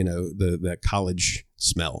that, that college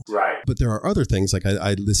smell. Right. But there are other things, like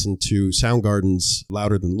I listened to Soundgarden's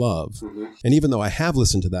Louder Than Love. And even though I have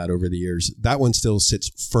listened to that over the years, that one still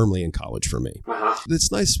sits firmly in college for me.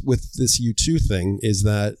 It's nice with this U2 thing is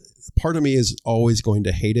that part of me is always going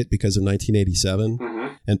to hate it because of 1987.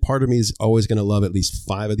 And part of me is always going to love at least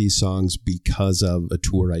 5 of these songs because of a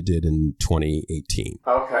tour I did in 2018.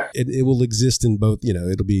 Okay. It will exist in both,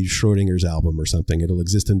 it'll be Schrodinger's album or something. It'll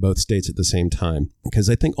exist in both states at the same time. Because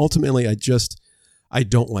I think ultimately I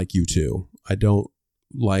don't like U2. I don't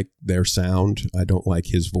like their sound. I don't like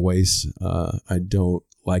his voice. I don't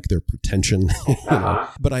like their pretension.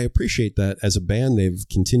 But I appreciate that as a band, they've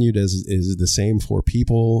continued as is the same for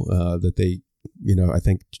people, that they, I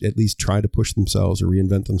think at least try to push themselves or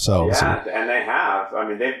reinvent themselves. Yeah, and they have. I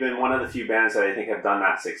mean, they've been one of the few bands that I think have done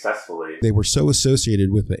that successfully. They were so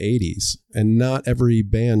associated with the 80s, and not every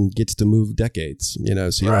band gets to move decades,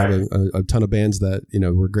 so you have a ton of bands that,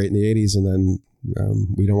 were great in the 80s and then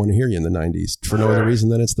we don't want to hear you in the 90s for no other reason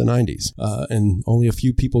than it's the 90s. And only a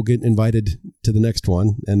few people get invited to the next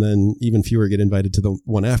one, and then even fewer get invited to the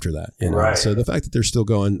one after that. Right. So the fact that they're still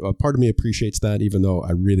going, part of me appreciates that, even though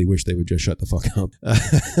I really wish they would just shut the fuck up.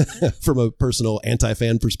 From a personal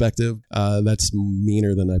anti-fan perspective, that's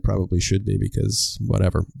meaner than I probably should be, because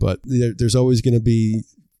whatever. But there's always going to be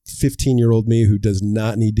 15-year-old me who does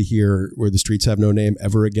not need to hear Where the Streets Have No Name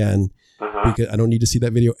ever again. Because I don't need to see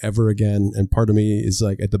that video ever again. And part of me is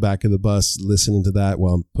like at the back of the bus listening to that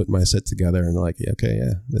while I'm putting my set together, and like, I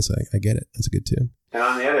get it. That's a good tune. And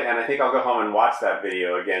on the other hand, I think I'll go home and watch that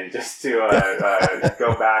video again just to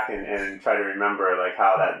go back and try to remember like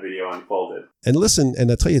how that video unfolded. And listen,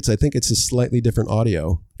 and I tell you, I think it's a slightly different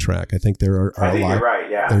audio track. I think there are I think live, you're right,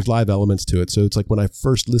 yeah. There's live elements to it. So it's like when I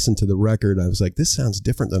first listened to the record, I was like, this sounds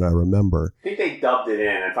different than I remember. I think they dubbed it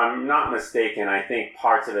in. If I'm not mistaken, I think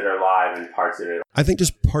parts of it are live and parts of it... I think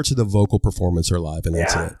just parts of the vocal performance are live, and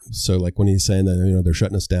that's it. So like when he's saying that, they're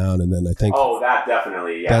shutting us down, and then I think... Oh, that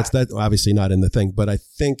definitely, yeah. That's obviously not in the thing, but I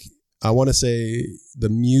think... I want to say the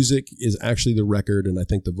music is actually the record, and I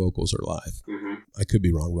think the vocals are live. Mm-hmm. I could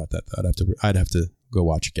be wrong about that, though. I'd have to go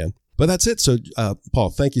watch again. But that's it. So, Paul,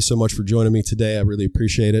 thank you so much for joining me today. I really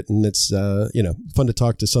appreciate it. And it's, fun to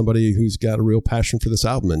talk to somebody who's got a real passion for this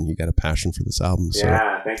album, and you got a passion for this album.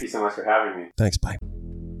 Yeah, thank you so much for having me. Thanks. Bye.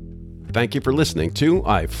 Thank you for listening to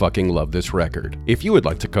I Fucking Love This Record. If you would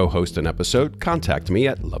like to co-host an episode, contact me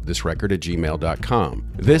at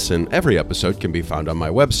lovethisrecord@gmail.com. This and every episode can be found on my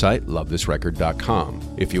website,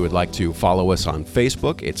 lovethisrecord.com. If you would like to follow us on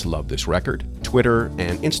Facebook, it's Love This Record, Twitter,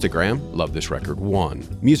 and Instagram, Love This Record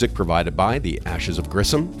 1. Music provided by The Ashes of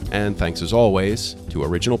Grissom, and thanks as always to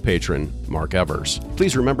original patron Mark Evers.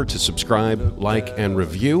 Please remember to subscribe, like, and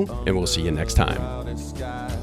review, and we'll see you next time.